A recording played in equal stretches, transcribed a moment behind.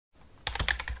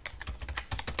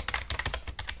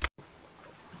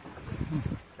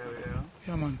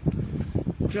Yeah, man.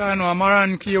 John,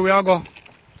 Maran Key, we are go.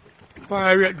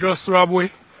 Pirate just rob we.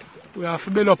 We have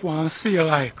to build up one seal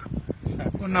like. We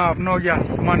don't have no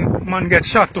gas. Man get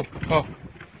shot too. Oh.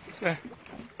 See?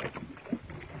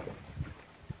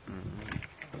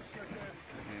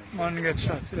 Man get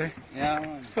shot today. Yeah,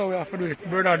 man. So we have to do it.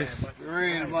 Brother this.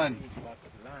 Real, man.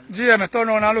 GM, turn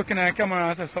around and look in the camera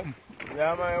and say something.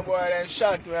 Yeah, man, your boy then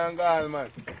shot me and gone, man.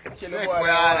 Kill the Take boy away and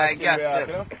all want that to kill gas me up, them.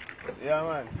 you know? Yeah,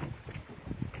 man.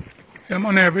 Yeah,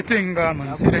 man, everything gone,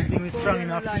 man. See there? Everything is strong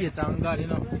enough faith and God, you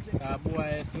know. That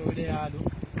boy, see what they are do.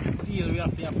 Seal we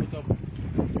have to put up.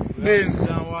 Beans.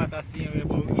 And water seal we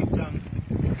about give thanks.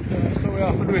 Yeah, so we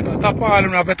have to do it. On top of all, we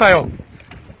have to tie up.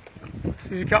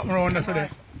 See, Captain around there today.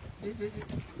 The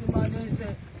man who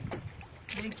say,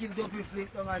 they killed Duppy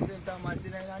Flick down at St. Thomas,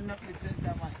 and not with St.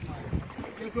 Thomas, man.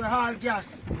 They could haul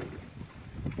gas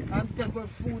and take away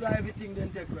food and everything, then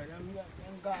take away. And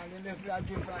gone, and left the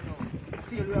drift right now.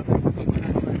 See, we have to put up on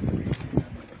that.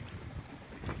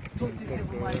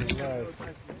 27 miles in the road,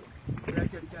 we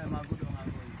have to take time and go down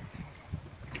and go in.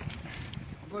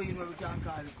 Go in where we can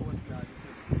call the Coast Guard.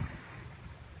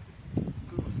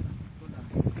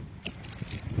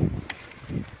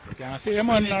 See,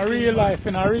 man, in a real life,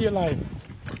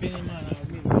 Spinning man, I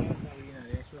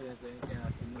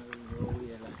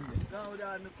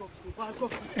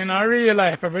will In a real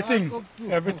life, everything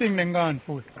then gone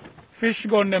food. Fish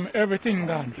gun them, everything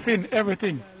gone. Fin,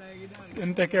 everything.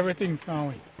 Then take everything from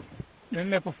we.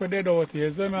 Then left for dead out here.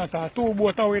 So I saw 2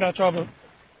 boats away that travel.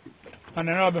 And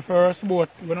then rob the first boat.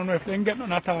 We don't know if they can get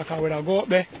nothing attack or we go up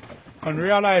there and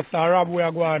realize that rob we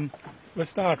are going. We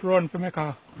start run for make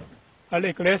a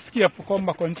little escape to come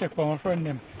back and check for my friend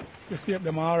them. We save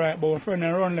them alright, but our friend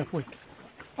them run left way.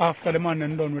 After the man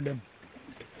then done with them.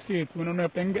 See it, we don't know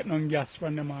if they can get no gas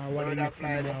from them or what they get from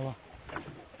them or what.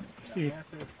 See it.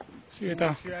 See it,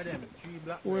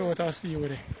 we out to see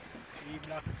with it.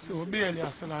 So we barely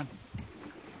hustle on.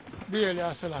 Barely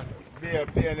hustle on. Beer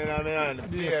pain in my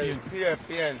hand. Beer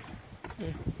pain.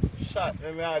 See. Shot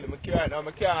in my hand. I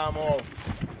can't move.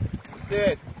 See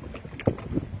it?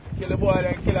 Kill the boy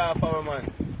then kill half of my man.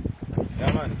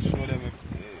 Yeah, man. Show them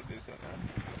this.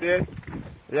 See it?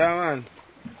 Yeah, man.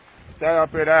 Tie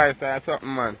up your eyes or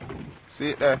something, man. See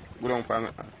it there? Go down for me.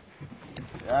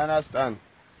 You understand?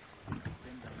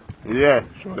 Yeah.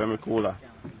 Show them a cooler.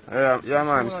 Yeah,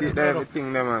 man. See it there,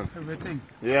 everything there, man. Everything.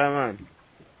 Yeah, man.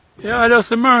 Yeah, just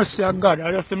the mercy of God.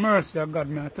 Just the mercy of God,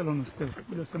 me I tell you still.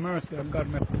 Just the mercy of God,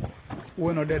 me.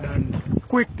 We're not dead and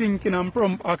quick thinking and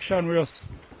prompt action. We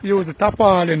just use the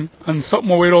tarpaulin and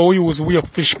something we don't use we up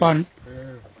fish pan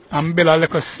and build a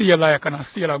little sail like and a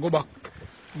sailor go back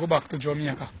to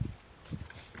Jamaica.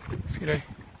 See there?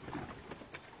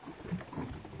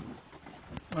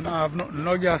 We don't have nothing,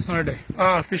 no gas nor there.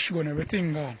 All fish gone,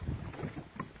 everything gone.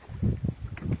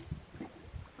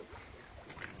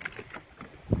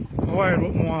 Why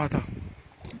about more water?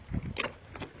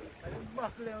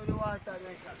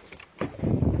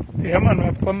 Yeah, man, we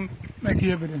have to come make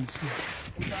evidence here.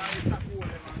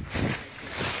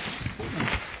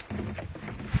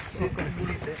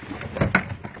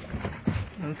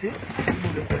 You see?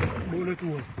 Bullet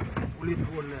hole. Bullet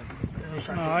hole there.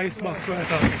 No, ice box right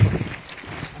there.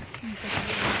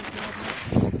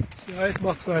 See, ice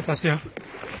box right there, see?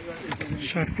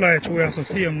 Shot fly through here, so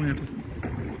same way.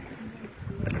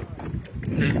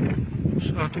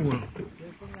 Shot hole.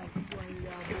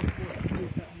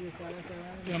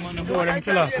 Yeah, man, the boy them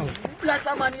kill us.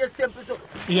 Black man, you step so.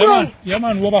 Yeah,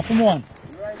 man, we over from one.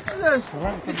 Yes.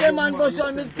 The same man goes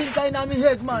on me think in my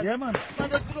head, man. Yeah, man. Man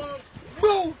just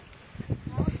boom.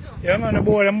 Yeah, man, the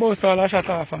boy them both all a shot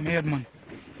off from head, man.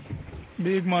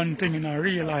 Big man thing in a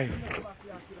real life.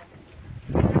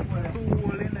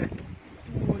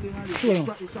 Sure.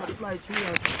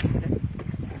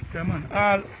 Yeah, man.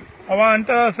 I want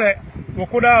to say, we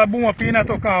could have boom up in a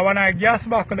car when I gas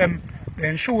back them,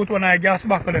 then shoot when I gas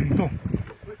back them too.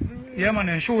 Yeah, man,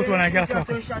 then shoot when I gas back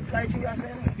them.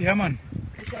 Yeah, man.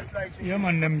 Yeah,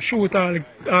 man, them shoot all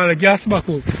the gas back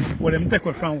out. What them take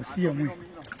from us, yeah, man.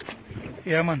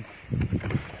 Yeah, man.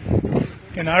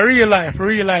 In a real life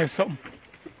something.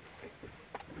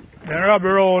 Then rob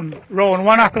around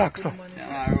 1 o'clock, so.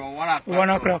 Yeah, around 1 o'clock. 1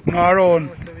 o'clock, no around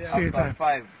see After time.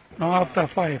 5. No, after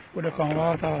 5, with the pan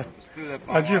water.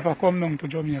 A drift come down to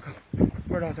Jamaica.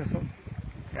 Brother say something.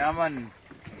 Yeah, man.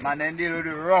 Man, then deal with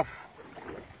it rough.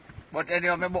 But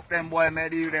anyway, me book them boy, me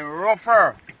deal with them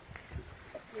rougher.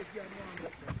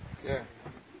 Yeah.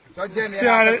 So, Jenny, See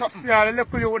all the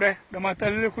little you there. They might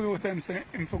tell the little you them say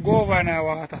him to go over in the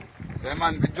water. So,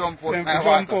 man, we jump out Say him in to the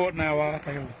jump water. out in the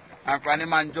water. Yo. And from the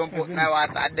man jump out As in in- the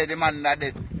water, dead, the man that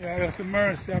dead. Yeah, that's the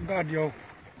mercy of God, yo.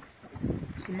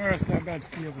 It's the mercy of God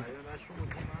save it.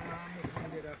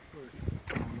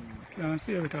 Can't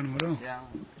save it anymore, though. Yeah.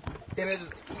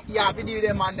 You have to do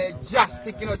them man, they just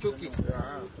sticking out Chucky.